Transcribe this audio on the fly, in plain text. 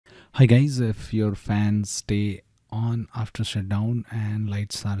Hi guys, if your fans stay on after shutdown and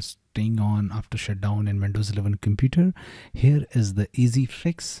lights are staying on after shutdown in Windows 11 computer, here is the easy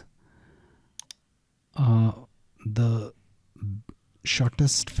fix. The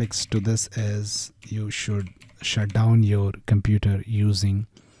shortest fix to this is you should shut down your computer using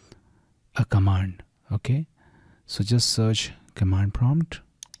a command. Okay, so just search command prompt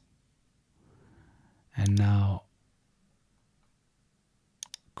and now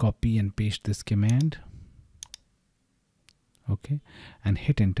copy and paste this command, okay, and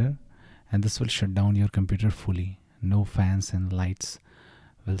hit enter, and this will shut down your computer fully. No fans and lights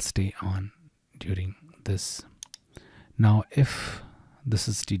will stay on during this. Now if this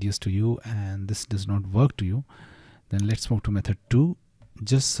is tedious to you and this does not work to you, then let's move to method 2.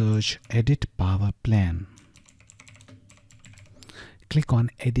 Just search edit power plan, click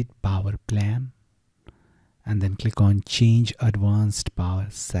on edit power plan, and then click on change advanced power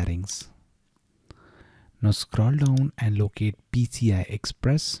settings. Now scroll down and locate PCI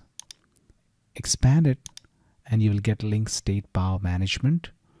Express, expand it, and you will get link state power management.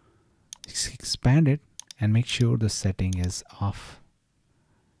 Expand it and make sure the setting is off.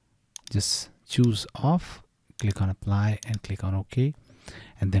 Just choose off, click on apply and click on OK,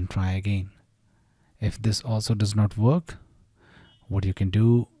 and then try again. If this also does not work, what you can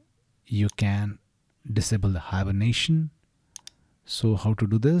do, you can disable the hibernation. So how to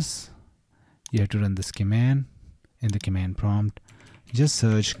do this? You have to run this command in the command prompt. Just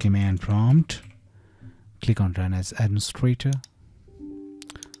search command prompt, click on run as administrator.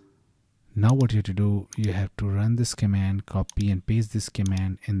 Now what you have to do, you have to run this command, copy and paste this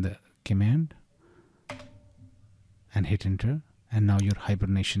command in the command and hit enter, and now your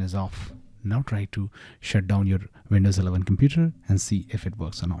hibernation is off. Now try to shut down your Windows 11 computer and see if it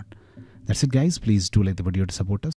works or not. That's it guys, please do like the video to support us.